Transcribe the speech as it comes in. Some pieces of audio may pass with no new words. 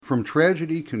From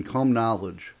tragedy can come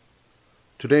knowledge.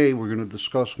 Today we're going to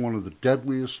discuss one of the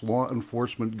deadliest law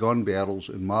enforcement gun battles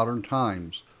in modern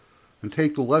times and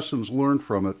take the lessons learned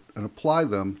from it and apply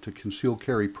them to concealed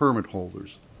carry permit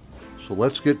holders. So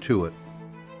let's get to it.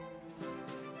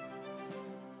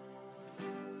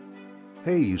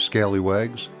 Hey, you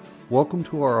scallywags. Welcome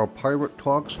to our Pirate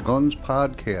Talks Guns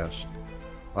podcast.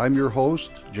 I'm your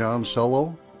host, John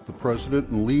Sello, the president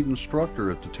and lead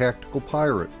instructor at the Tactical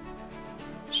Pirate.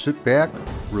 Sit back,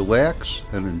 relax,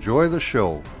 and enjoy the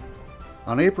show.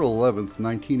 On April 11th,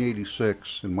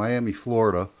 1986, in Miami,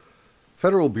 Florida,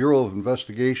 Federal Bureau of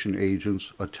Investigation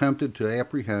agents attempted to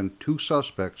apprehend two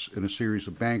suspects in a series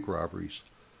of bank robberies.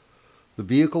 The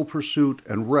vehicle pursuit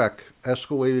and wreck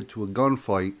escalated to a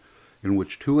gunfight in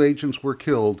which 2 agents were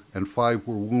killed and 5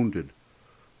 were wounded.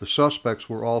 The suspects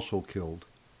were also killed.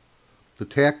 The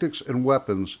tactics and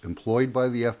weapons employed by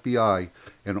the FBI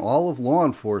and all of law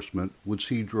enforcement would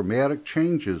see dramatic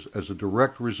changes as a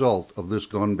direct result of this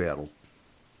gun battle.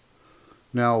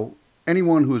 Now,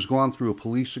 anyone who has gone through a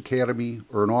police academy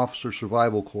or an officer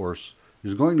survival course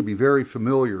is going to be very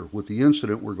familiar with the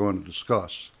incident we're going to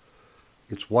discuss.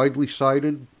 It's widely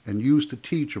cited and used to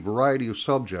teach a variety of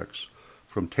subjects,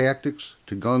 from tactics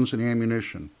to guns and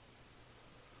ammunition.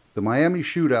 The Miami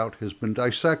Shootout has been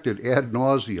dissected ad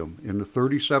nauseum in the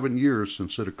 37 years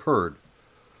since it occurred.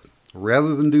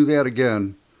 Rather than do that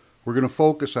again, we're going to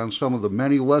focus on some of the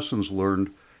many lessons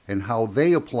learned and how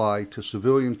they apply to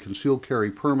civilian concealed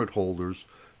carry permit holders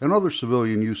and other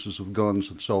civilian uses of guns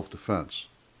in self-defense.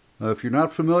 Now, if you're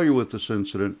not familiar with this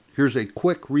incident, here's a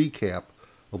quick recap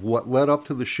of what led up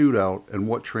to the shootout and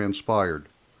what transpired.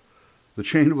 The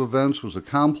chain of events was a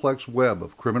complex web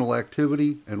of criminal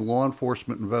activity and law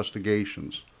enforcement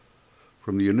investigations.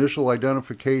 From the initial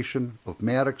identification of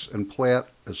Maddox and Platt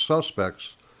as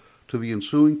suspects to the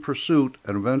ensuing pursuit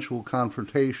and eventual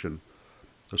confrontation,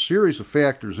 a series of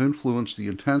factors influenced the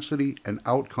intensity and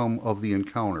outcome of the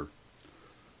encounter.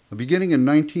 Beginning in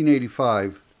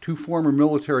 1985, 2 former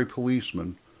military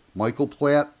policemen, Michael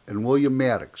Platt and William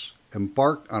Maddox,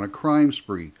 embarked on a crime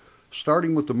spree,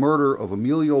 starting with the murder of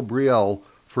Emilio Brielle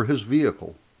for his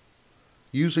vehicle.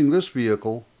 Using this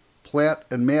vehicle, Platt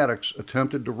and Maddox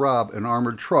attempted to rob an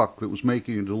armored truck that was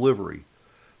making a delivery,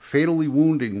 fatally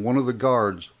wounding one of the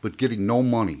guards but getting no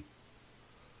money.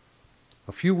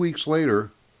 A few weeks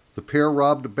later, the pair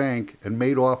robbed a bank and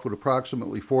made off with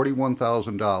approximately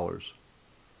 $41,000.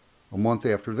 A month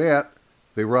after that,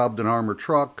 they robbed an armored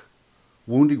truck,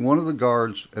 wounding one of the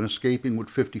guards and escaping with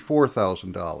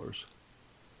 $54,000.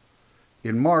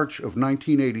 In March of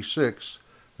 1986,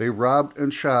 they robbed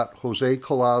and shot Jose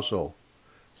Collazo,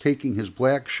 taking his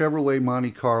black Chevrolet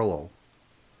Monte Carlo.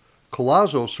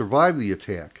 Collazo survived the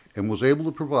attack and was able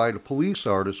to provide a police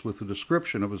artist with a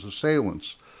description of his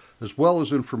assailants, as well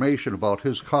as information about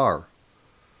his car.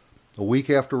 A week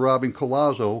after robbing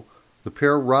Collazo, the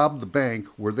pair robbed the bank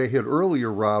where they had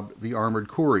earlier robbed the armored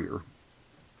courier.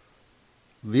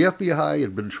 The FBI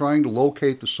had been trying to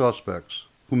locate the suspects,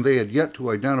 whom they had yet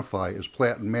to identify as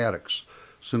Platt and Maddox,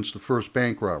 since the first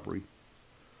bank robbery.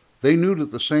 They knew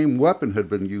that the same weapon had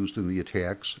been used in the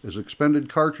attacks, as expended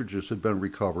cartridges had been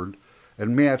recovered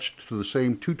and matched to the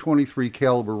same .223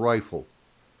 caliber rifle.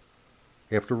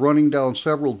 After running down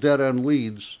several dead-end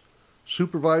leads,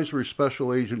 Supervisory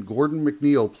Special Agent Gordon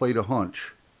McNeil played a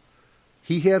hunch.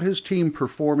 He had his team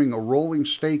performing a rolling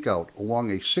stakeout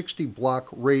along a 60-block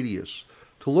radius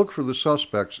to look for the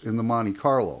suspects in the Monte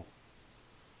Carlo.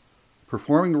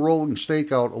 Performing the rolling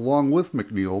stakeout along with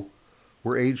McNeil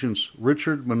were agents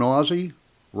Richard Minozzi,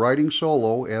 riding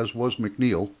solo as was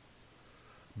McNeil,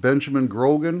 Benjamin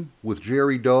Grogan with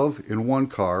Jerry Dove in one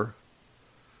car,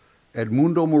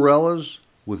 Edmundo Morales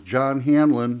with John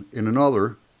Hanlon in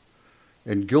another,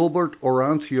 and Gilbert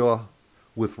Orantia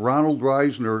with Ronald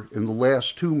Reisner in the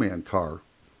last 2-man car.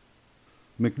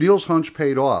 McNeil's hunch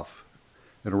paid off,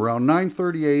 and around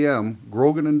 9:30 a.m.,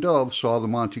 Grogan and Dove saw the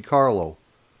Monte Carlo.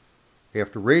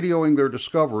 After radioing their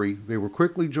discovery, they were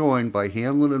quickly joined by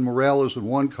Hanlon and Morales in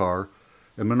one car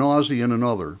and Minozzi in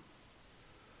another.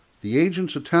 The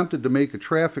agents attempted to make a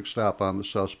traffic stop on the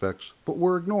suspects, but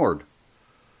were ignored.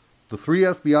 The 3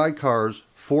 FBI cars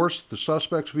forced the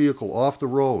suspect's vehicle off the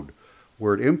road,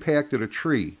 where it impacted a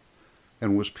tree,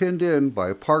 and was pinned in by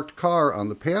a parked car on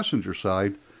the passenger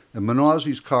side and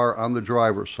Minozzi's car on the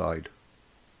driver's side.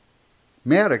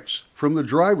 Maddox, from the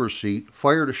driver's seat,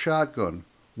 fired a shotgun,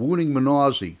 wounding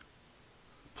Minozzi.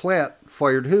 Platt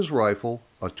fired his rifle,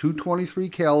 a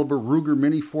 .223 caliber Ruger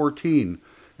Mini 14,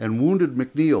 and wounded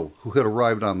McNeil, who had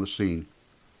arrived on the scene.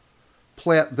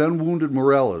 Platt then wounded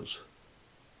Morales.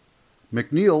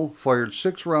 McNeil fired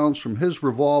 6 rounds from his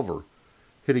revolver,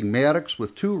 hitting Maddox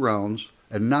with 2 rounds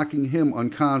and knocking him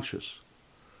unconscious.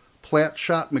 Platt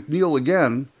shot McNeil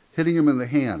again, hitting him in the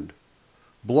hand.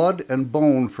 Blood and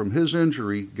bone from his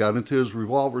injury got into his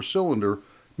revolver cylinder,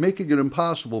 making it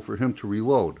impossible for him to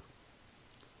reload.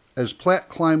 As Platt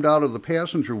climbed out of the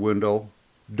passenger window,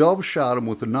 Dove shot him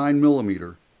with a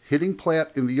 9mm, hitting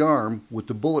Platt in the arm with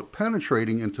the bullet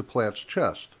penetrating into Platt's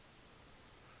chest.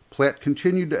 Platt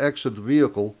continued to exit the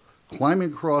vehicle,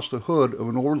 climbing across the hood of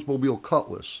an Oldsmobile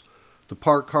Cutlass, the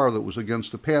parked car that was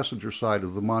against the passenger side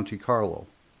of the Monte Carlo.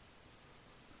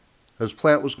 As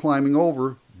Platt was climbing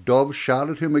over, Dove shot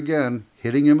at him again,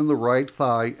 hitting him in the right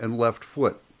thigh and left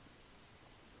foot.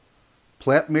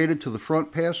 Platt made it to the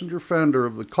front passenger fender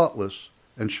of the Cutlass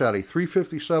and shot a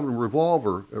 .357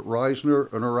 revolver at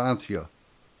Reisner and Arantia.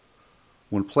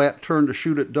 When Platt turned to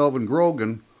shoot at Dove and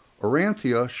Grogan,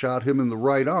 Arantia shot him in the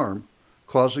right arm,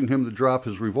 causing him to drop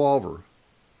his revolver.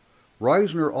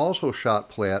 Reisner also shot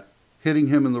Platt, hitting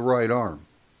him in the right arm.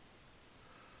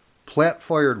 Platt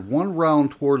fired 1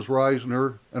 round towards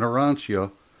Reisner and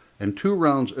Arantia and 2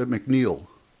 rounds at McNeil.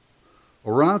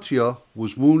 Arantia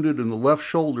was wounded in the left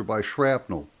shoulder by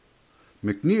shrapnel.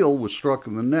 McNeil was struck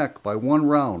in the neck by 1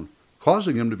 round,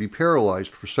 causing him to be paralyzed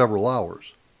for several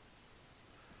hours.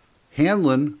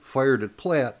 Hanlon fired at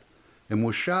Platt and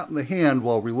was shot in the hand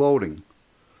while reloading.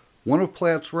 One of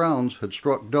Platt's rounds had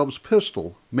struck Dove's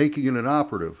pistol, making it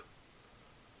inoperative.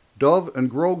 Dove and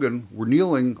Grogan were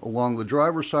kneeling along the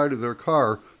driver's side of their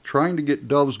car, trying to get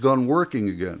Dove's gun working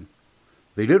again.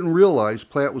 They didn't realize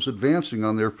Platt was advancing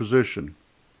on their position.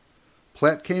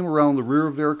 Platt came around the rear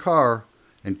of their car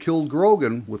and killed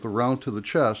Grogan with a round to the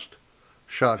chest,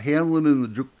 shot Hanlon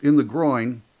in the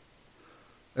groin,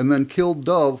 and then killed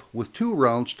Dove with 2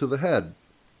 rounds to the head.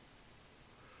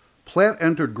 Platt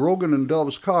entered Grogan and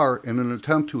Dove's car in an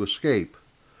attempt to escape.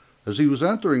 As he was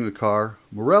entering the car,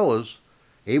 Morales,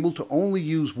 able to only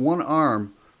use 1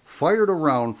 arm, fired a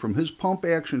round from his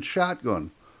pump-action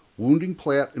shotgun, wounding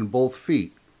Platt in both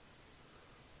feet.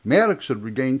 Maddox had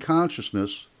regained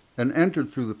consciousness and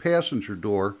entered through the passenger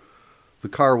door, the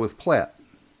car with Platt.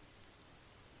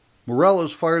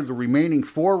 Morales fired the remaining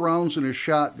 4 rounds in his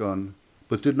shotgun,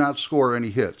 but did not score any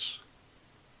hits.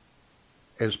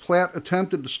 As Platt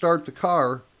attempted to start the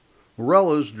car,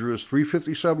 Morales drew his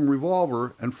 .357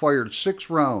 revolver and fired 6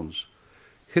 rounds,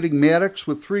 hitting Maddox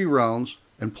with 3 rounds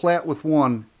and Platt with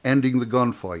 1, ending the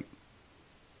gunfight.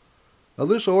 Now,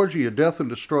 this orgy of death and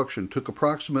destruction took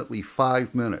approximately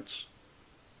 5 minutes.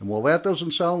 And while that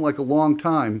doesn't sound like a long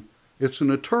time, it's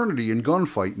an eternity in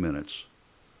gunfight minutes.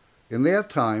 In that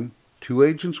time, 2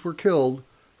 agents were killed,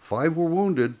 5 were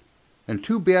wounded, and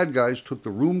 2 bad guys took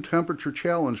the room temperature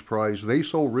challenge prize they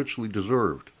so richly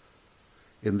deserved.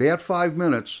 In that 5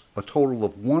 minutes, a total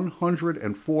of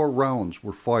 104 rounds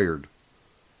were fired.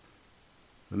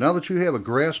 And now that you have a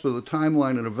grasp of the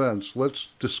timeline and events,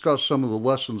 let's discuss some of the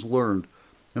lessons learned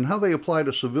and how they apply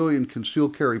to civilian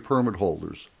concealed carry permit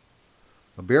holders.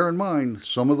 Now, bear in mind,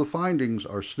 some of the findings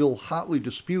are still hotly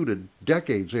disputed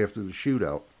decades after the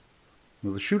shootout.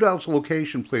 Now, the shootout's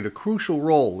location played a crucial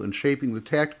role in shaping the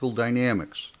tactical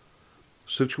dynamics.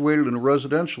 Situated in a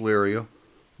residential area,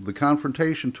 the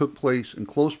confrontation took place in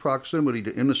close proximity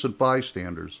to innocent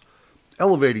bystanders,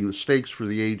 elevating the stakes for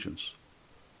the agents.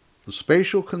 The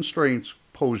spatial constraints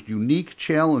posed unique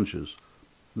challenges,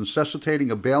 necessitating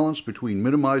a balance between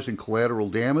minimizing collateral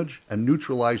damage and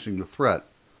neutralizing the threat.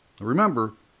 Now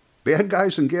remember, bad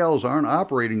guys and gals aren't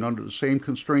operating under the same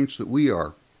constraints that we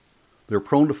are. They're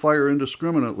prone to fire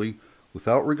indiscriminately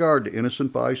without regard to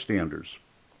innocent bystanders.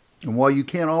 And while you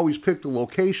can't always pick the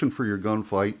location for your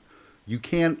gunfight, you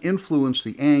can influence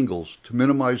the angles to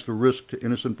minimize the risk to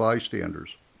innocent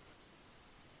bystanders.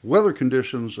 Weather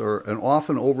conditions are an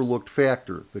often overlooked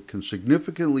factor that can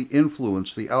significantly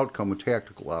influence the outcome of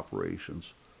tactical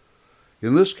operations.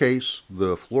 In this case,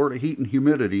 the Florida heat and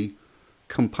humidity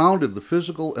compounded the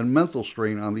physical and mental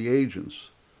strain on the agents.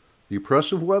 The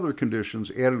oppressive weather conditions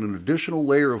added an additional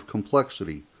layer of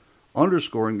complexity,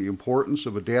 underscoring the importance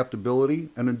of adaptability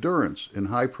and endurance in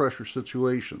high-pressure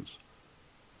situations.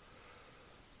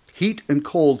 Heat and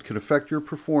cold can affect your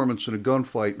performance in a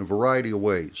gunfight in a variety of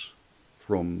ways,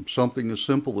 from something as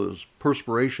simple as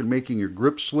perspiration making your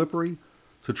grip slippery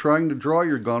to trying to draw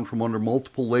your gun from under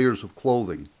multiple layers of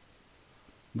clothing.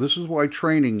 This is why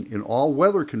training in all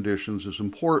weather conditions is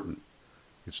important.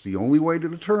 It's the only way to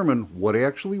determine what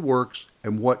actually works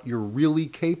and what you're really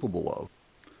capable of.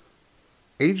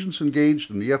 Agents engaged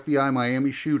in the FBI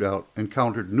Miami shootout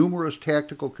encountered numerous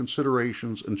tactical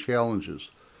considerations and challenges.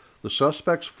 The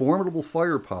suspect's formidable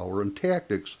firepower and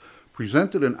tactics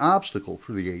presented an obstacle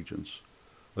for the agents.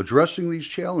 Addressing these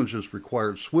challenges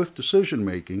required swift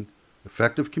decision-making,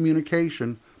 effective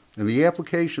communication, and the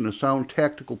application of sound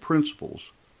tactical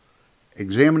principles.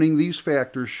 Examining these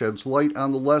factors sheds light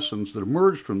on the lessons that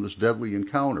emerged from this deadly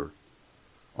encounter.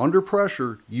 Under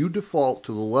pressure, you default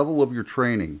to the level of your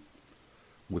training.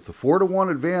 With the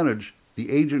 4-to-1 advantage,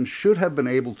 the agents should have been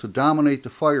able to dominate the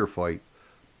firefight,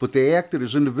 but they acted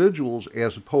as individuals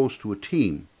as opposed to a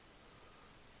team.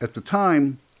 At the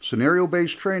time,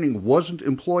 scenario-based training wasn't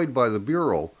employed by the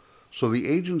Bureau, so the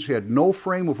agents had no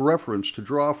frame of reference to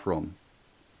draw from.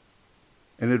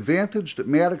 An advantage that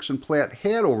Maddox and Platt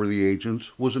had over the agents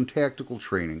was in tactical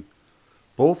training.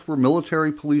 Both were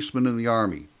military policemen in the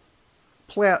Army.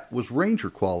 Platt was Ranger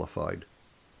qualified.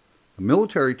 The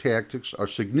military tactics are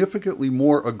significantly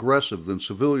more aggressive than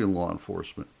civilian law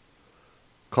enforcement.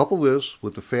 Couple this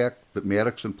with the fact that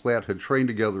Maddox and Platt had trained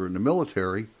together in the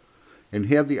military and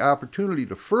had the opportunity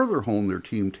to further hone their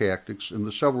team tactics in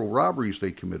the several robberies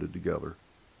they committed together.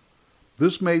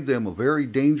 This made them a very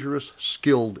dangerous,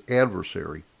 skilled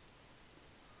adversary.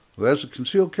 As a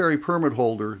concealed carry permit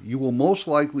holder, you will most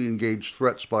likely engage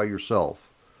threats by yourself,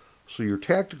 so your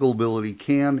tactical ability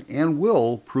can and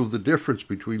will prove the difference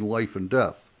between life and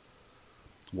death.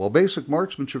 While basic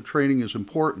marksmanship training is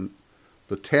important,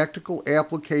 the tactical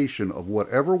application of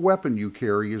whatever weapon you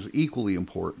carry is equally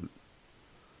important.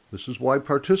 This is why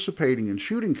participating in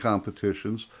shooting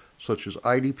competitions such as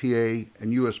IDPA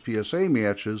and USPSA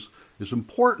matches is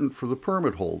important for the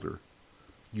permit holder.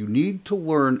 You need to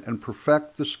learn and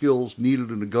perfect the skills needed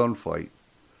in a gunfight.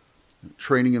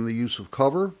 Training in the use of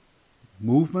cover,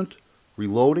 movement,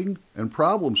 reloading, and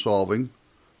problem solving,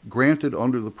 granted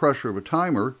under the pressure of a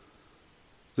timer,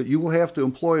 that you will have to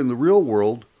employ in the real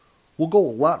world will go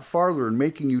a lot farther in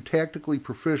making you tactically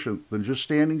proficient than just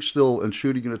standing still and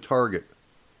shooting at a target.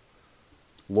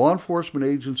 Law enforcement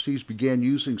agencies began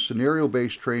using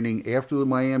scenario-based training after the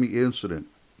Miami incident.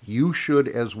 You should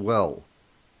as well.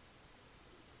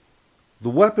 The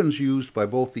weapons used by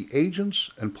both the agents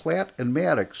and Platt and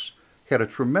Maddox had a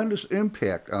tremendous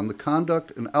impact on the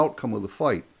conduct and outcome of the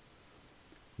fight.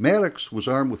 Maddox was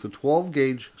armed with a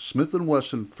 12-gauge Smith &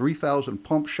 Wesson 3000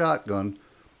 pump shotgun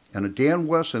and a Dan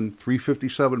Wesson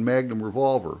 .357 Magnum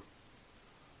revolver.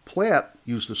 Platt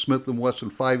used a Smith & Wesson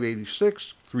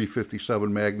 586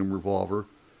 .357 Magnum revolver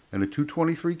and a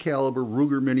 .223 caliber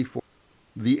Ruger Mini 4.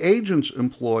 The agents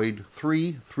employed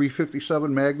 3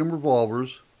 .357 Magnum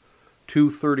revolvers, 2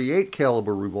 .38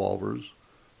 caliber revolvers,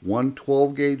 1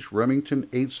 12-gauge Remington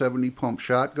 870 pump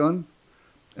shotgun,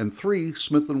 and 3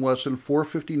 Smith & Wesson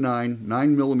 459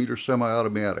 9mm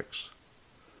semi-automatics.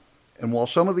 And while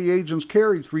some of the agents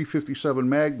carried .357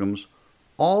 Magnums,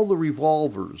 all the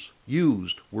revolvers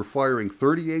used were firing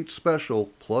 .38 Special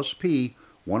plus P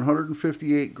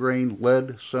 158 grain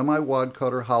lead semi-wad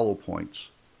cutter hollow points.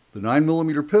 The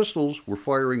 9mm pistols were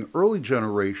firing early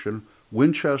generation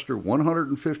Winchester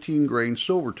 115 grain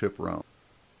silver tip rounds.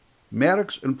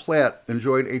 Maddox and Platt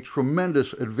enjoyed a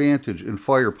tremendous advantage in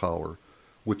firepower,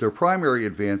 with their primary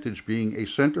advantage being a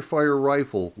centerfire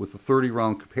rifle with a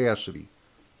 30-round capacity.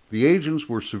 The agents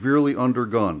were severely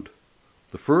undergunned.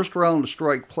 The first round to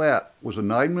strike Platt was a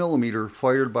 9mm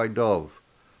fired by Dove.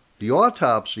 The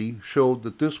autopsy showed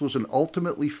that this was an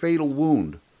ultimately fatal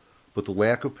wound, but the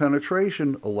lack of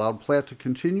penetration allowed Platt to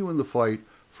continue in the fight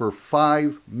for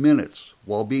 5 minutes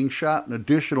while being shot an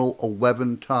additional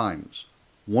 11 times.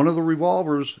 One of the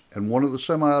revolvers and one of the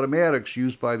semi-automatics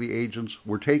used by the agents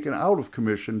were taken out of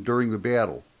commission during the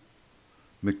battle.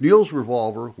 McNeil's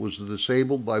revolver was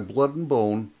disabled by blood and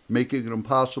bone, making it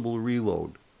impossible to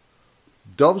reload.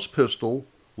 Dove's pistol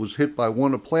was hit by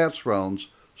one of Platt's rounds,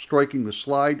 striking the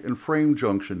slide and frame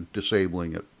junction,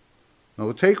 disabling it. Now,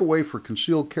 the takeaway for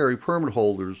concealed carry permit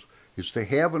holders is to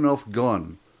have enough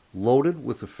gun loaded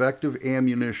with effective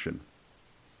ammunition.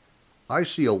 I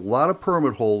see a lot of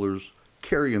permit holders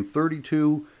carrying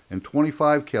 32 and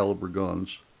 25 caliber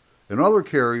guns, and other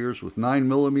carriers with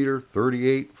 9mm,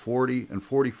 38, 40, and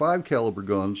 45 caliber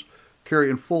guns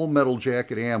carrying full metal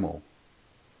jacket ammo.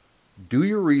 Do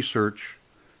your research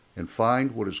and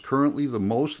find what is currently the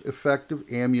most effective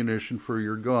ammunition for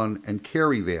your gun and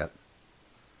carry that.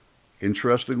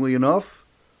 Interestingly enough,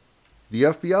 the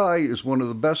FBI is one of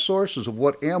the best sources of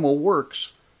what ammo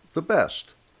works the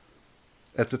best.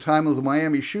 At the time of the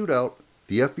Miami shootout,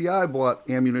 the FBI bought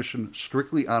ammunition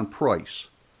strictly on price.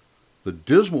 The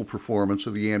dismal performance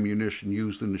of the ammunition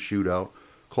used in the shootout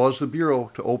caused the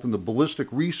Bureau to open the Ballistic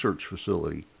Research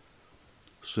Facility.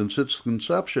 Since its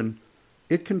conception,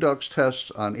 it conducts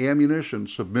tests on ammunition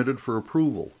submitted for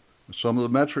approval. Some of the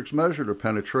metrics measured are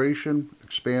penetration,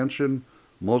 expansion,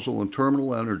 muzzle and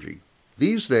terminal energy.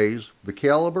 These days, the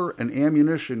caliber and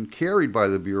ammunition carried by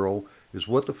the Bureau is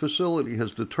what the facility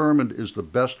has determined is the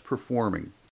best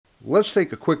performing. Let's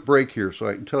take a quick break here so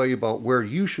I can tell you about where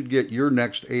you should get your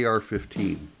next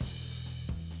AR-15.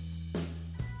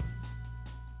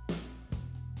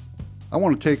 I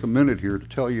want to take a minute here to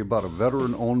tell you about a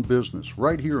veteran-owned business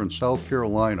right here in South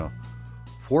Carolina.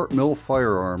 Fort Mill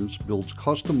Firearms builds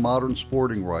custom modern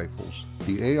sporting rifles,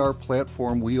 the AR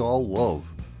platform we all love.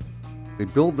 They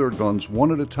build their guns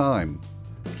one at a time,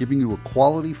 giving you a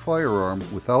quality firearm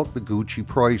without the Gucci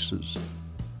prices.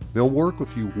 They'll work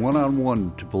with you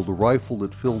one-on-one to build a rifle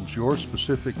that fills your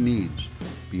specific needs,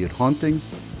 be it hunting,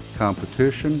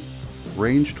 competition,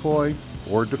 range toy,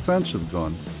 or defensive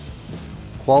gun.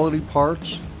 Quality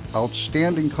parts,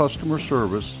 outstanding customer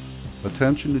service,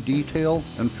 attention to detail,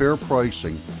 and fair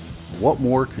pricing. What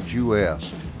more could you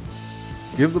ask?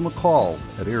 Give them a call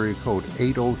at area code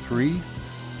 803-509-0100.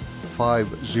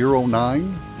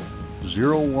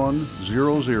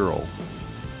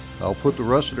 I'll put the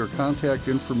rest of their contact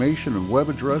information and web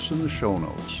address in the show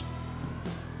notes.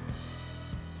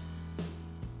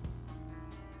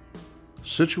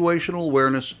 Situational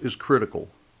awareness is critical.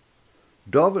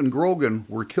 Dove and Grogan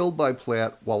were killed by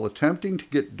Platt while attempting to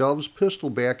get Dove's pistol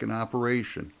back in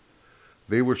operation.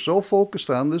 They were so focused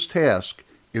on this task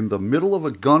in the middle of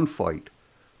a gunfight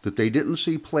that they didn't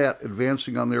see Platt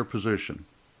advancing on their position.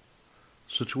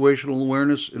 Situational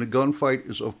awareness in a gunfight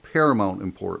is of paramount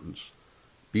importance.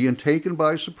 Being taken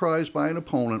by surprise by an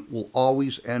opponent will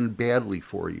always end badly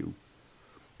for you.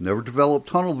 Never develop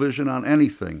tunnel vision on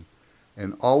anything,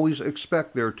 and always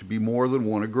expect there to be more than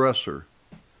one aggressor.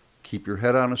 Keep your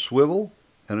head on a swivel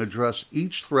and address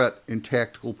each threat in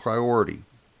tactical priority.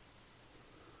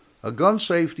 A gun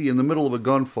safety in the middle of a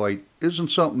gunfight isn't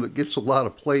something that gets a lot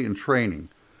of play in training,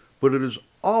 but it is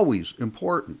always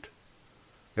important.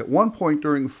 At one point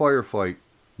during the firefight,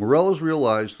 Morales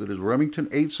realized that his Remington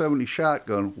 870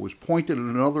 shotgun was pointed at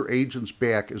another agent's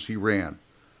back as he ran.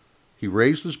 He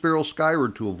raised his barrel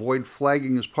skyward to avoid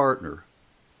flagging his partner.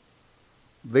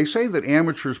 They say that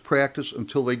amateurs practice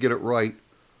until they get it right,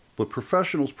 but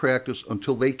professionals practice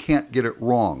until they can't get it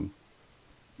wrong.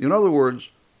 In other words,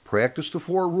 practice the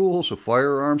 4 rules of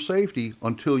firearm safety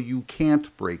until you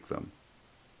can't break them.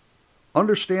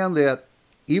 Understand that,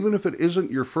 even if it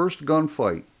isn't your first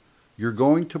gunfight, you're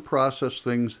going to process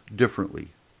things differently.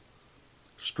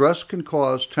 Stress can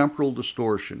cause temporal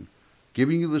distortion,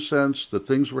 giving you the sense that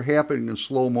things were happening in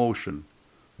slow motion,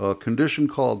 a condition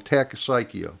called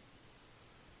tachypsychia.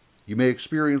 You may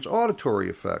experience auditory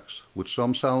effects, with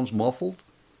some sounds muffled,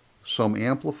 some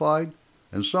amplified,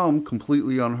 and some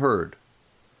completely unheard.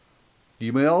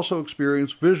 You may also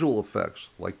experience visual effects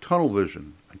like tunnel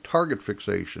vision and target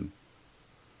fixation.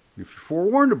 If you're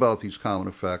forewarned about these common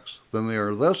effects, then they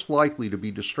are less likely to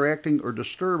be distracting or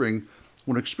disturbing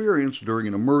when experienced during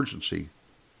an emergency.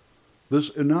 This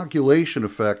inoculation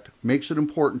effect makes it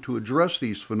important to address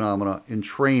these phenomena in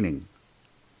training.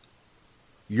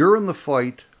 You're in the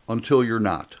fight until you're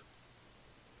not.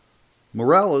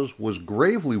 Morales was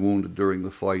gravely wounded during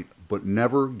the fight, but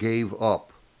never gave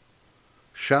up.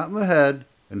 Shot in the head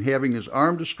and having his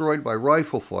arm destroyed by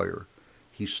rifle fire,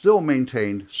 he still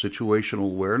maintained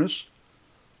situational awareness,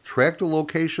 tracked the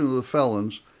location of the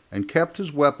felons, and kept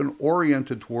his weapon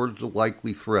oriented towards the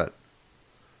likely threat.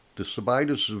 Despite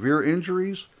his severe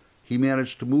injuries, he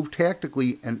managed to move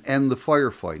tactically and end the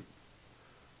firefight.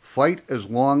 Fight as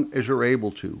long as you're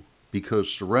able to, because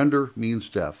surrender means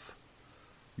death.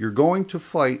 You're going to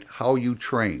fight how you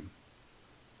train.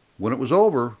 When it was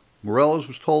over, Morales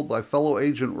was told by fellow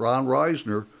agent Ron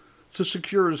Reisner to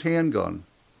secure his handgun.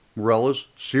 Morales,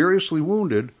 seriously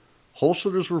wounded,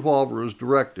 holstered his revolver as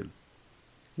directed.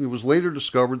 It was later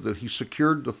discovered that he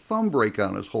secured the thumb brake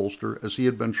on his holster as he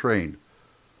had been trained.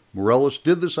 Morales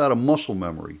did this out of muscle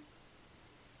memory.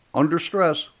 Under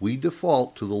stress, we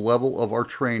default to the level of our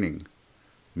training.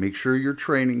 Make sure you're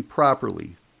training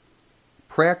properly.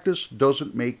 Practice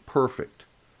doesn't make perfect.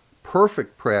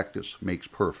 Perfect practice makes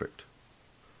perfect.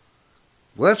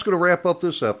 Well, that's going to wrap up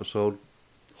this episode.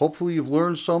 Hopefully you've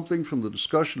learned something from the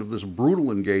discussion of this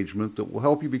brutal engagement that will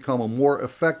help you become a more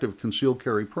effective concealed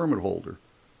carry permit holder.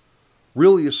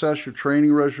 Really assess your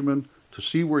training regimen to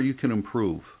see where you can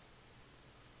improve.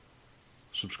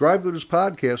 Subscribe to this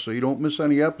podcast so you don't miss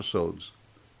any episodes.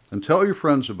 And tell your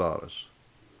friends about us.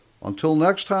 Until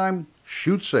next time,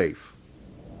 shoot safe.